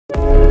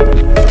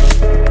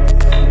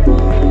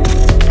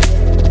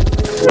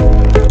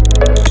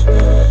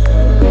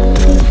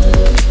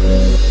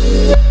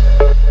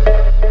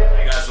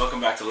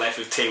to Life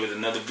with Tay with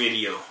another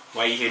video.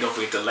 While you're here, don't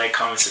forget to like,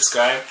 comment,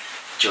 subscribe,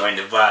 join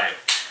the vibe.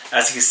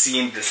 As you can see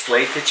in the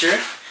display picture,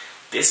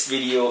 this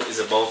video is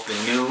about the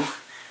new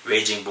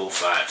Raging Bull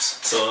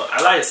 5s. So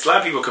a lot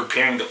of people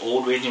comparing the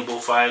old Raging Bull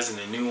 5s and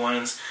the new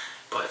ones,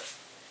 but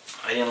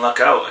I didn't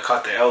luck out. I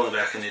caught the L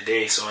back in the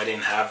day, so I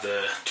didn't have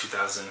the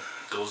 2000,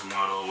 those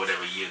model,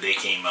 whatever year they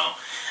came out.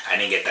 I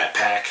didn't get that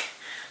pack,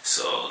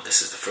 so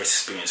this is the first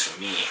experience for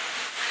me.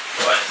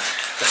 But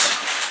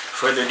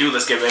further ado,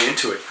 let's get right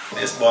into it.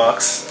 This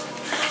box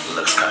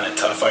looks kind of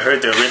tough. I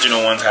heard the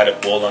original ones had a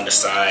bull on the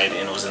side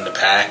and it was in the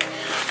pack.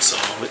 So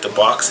with the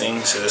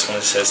boxing, so this one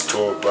says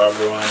Toro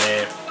Bravo on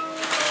it.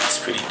 It's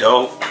pretty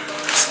dope.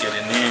 Let's get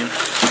it in.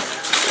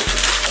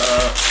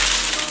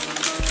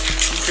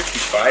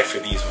 $255 for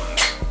these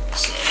ones.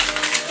 So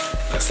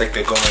looks like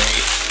they're going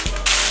rate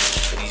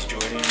for these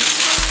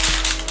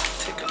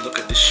Jordans. Take a look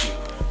at the shoe.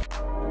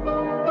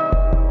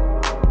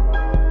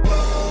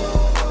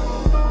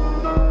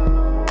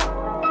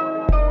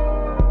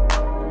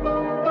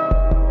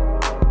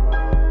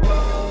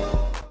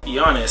 Be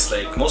honest,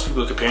 like most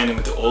people are comparing them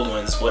with the old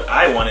ones. What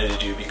I wanted to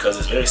do, because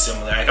it's very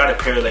similar, I got a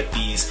pair like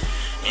these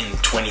in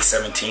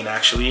 2017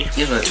 actually.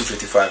 These ones are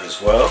 $255 as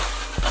well,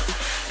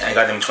 and I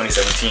got them in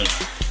 2017.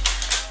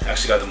 I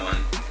actually got them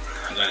on,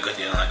 I got a good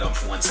deal. I got them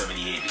for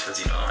 $178 because,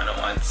 you know, I don't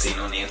want to say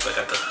no names, but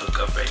I got the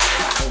hookup right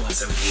there.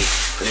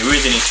 $178, but they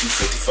originally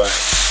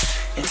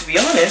 $255. And to be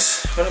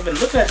honest, when I've been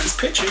looking at these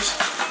pictures,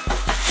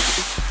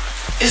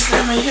 it's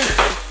them right here.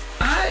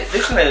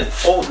 They're kind of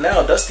old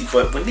now, dusty,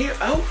 but when they're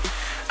out,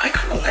 I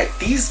kind of like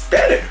these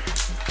better.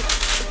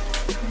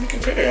 Let me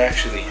compare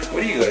actually.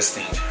 What do you guys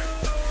think?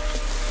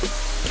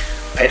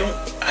 I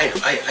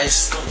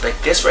just don't like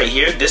this right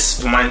here. This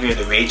reminds me of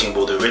the Raging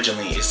Bull.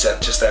 Originally, it's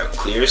just that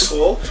clear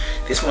sole.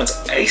 This one's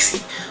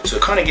icy, so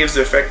it kind of gives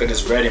the effect that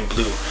it's red and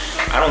blue.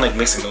 I don't like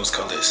mixing those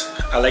colors.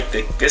 I like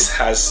this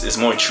is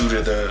more true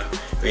to the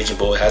Raging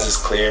Bull. It has this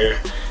clear,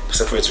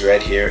 except for it's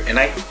red here, and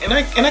I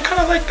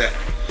kind of like that.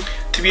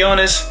 To be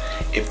honest,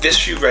 if this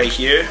shoe right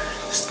here,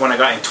 this one I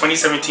got in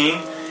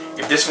 2017.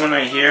 If this one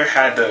right here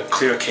had the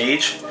clear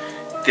cage,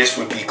 this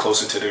would be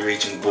closer to the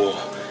Raging Bull,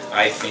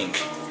 I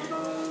think,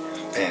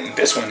 than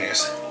this one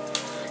is.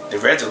 The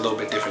red's a little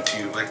bit different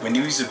too. Like when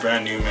these are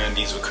brand new, man,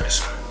 these were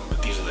crisp.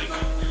 But these are like,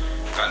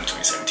 got in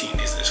 2017,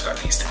 these just got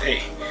these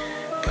today.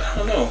 But I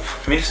don't know.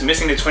 I mean, it's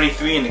missing the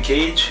 23 in the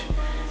cage.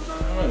 I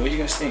don't know, what do you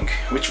guys think?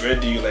 Which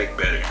red do you like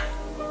better?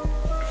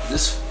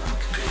 This one,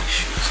 compare these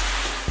shoes.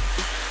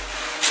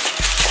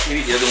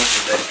 Maybe the other one's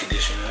in better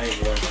condition. I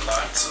ain't worn them a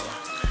lot, so.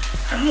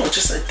 I don't know,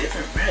 just a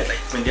different red.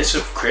 Like when this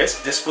was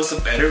crisp, this was a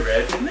better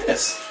red than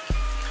this.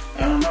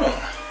 I don't know.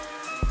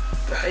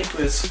 The hype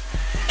was,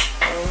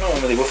 I don't know.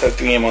 They both have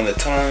 3M on the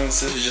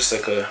tongues. This is just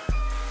like a,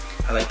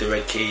 I like the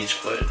red cage,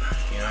 but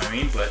you know what I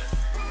mean? But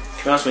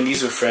to be honest, when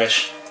these were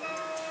fresh,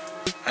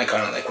 I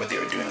kind of like what they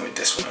were doing with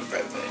this one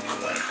rather than the new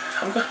one.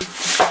 I'm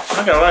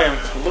not gonna lie, I'm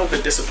a little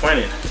bit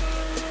disappointed.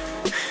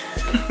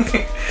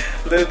 A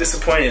little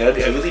disappointed. I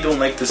really don't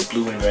like this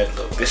blue and red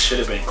look. This should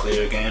have been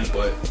clear again,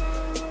 but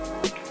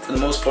for the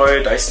most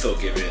part, I still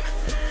give it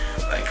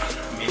like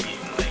maybe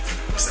like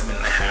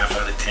 7.5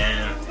 out of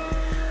 10.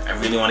 I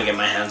really want to get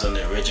my hands on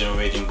the original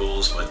Raging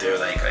Bulls, but they're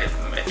like I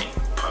think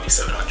probably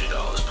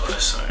 $700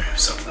 plus or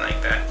something like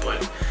that.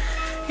 But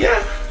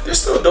yeah, they're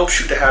still a dope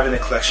shoe to have in the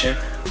collection.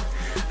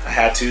 I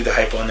had to. The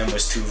hype on them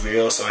was too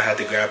real, so I had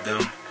to grab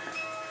them,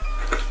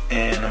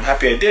 and I'm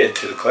happy I did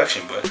to the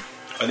collection. But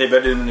are they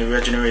better than the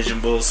original Raging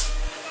Bulls?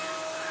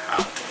 I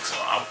don't think so.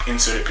 I'll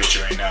insert a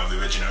picture right now of the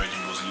original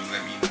Raging Bulls, and you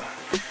let me know.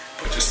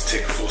 Just to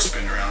take a full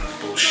spin around the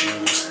Bull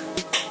shoes.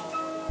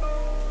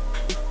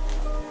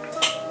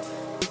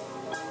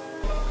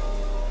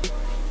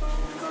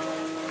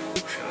 I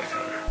feel like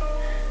I'm,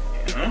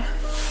 you know,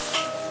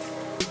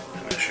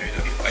 I'm gonna show you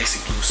the icy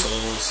blue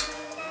soles.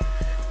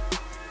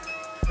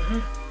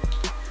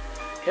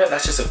 Yeah,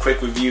 that's just a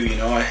quick review, you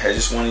know. I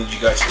just wanted you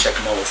guys to check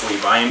them out before you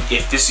buy them.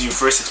 If this is your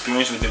first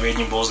experience with the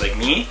Raging Bulls like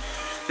me,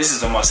 this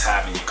is a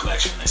must-have in your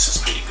collection. This is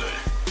pretty good.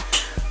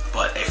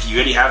 But if you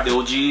already have the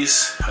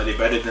OGs, are they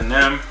better than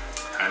them?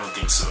 I don't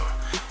think so.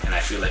 And I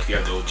feel like if you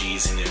have the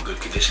OGs and they're in good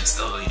condition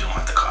still, you don't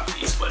have to copy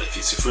these. But if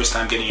it's your first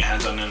time getting your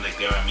hands on them like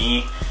they are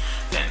me,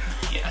 then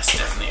yeah, it's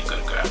definitely a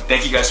good grab.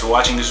 Thank you guys for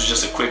watching. This was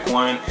just a quick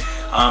one.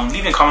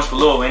 Leave in comments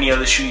below any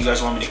other shoe you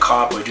guys want me to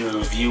cop or do a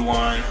review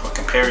on or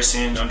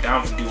comparison. I'm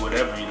down to do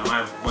whatever, you know.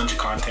 I have a bunch of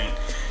content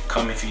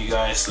coming for you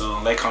guys. So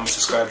like, comment,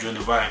 subscribe, join the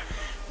vibe.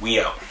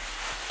 We out.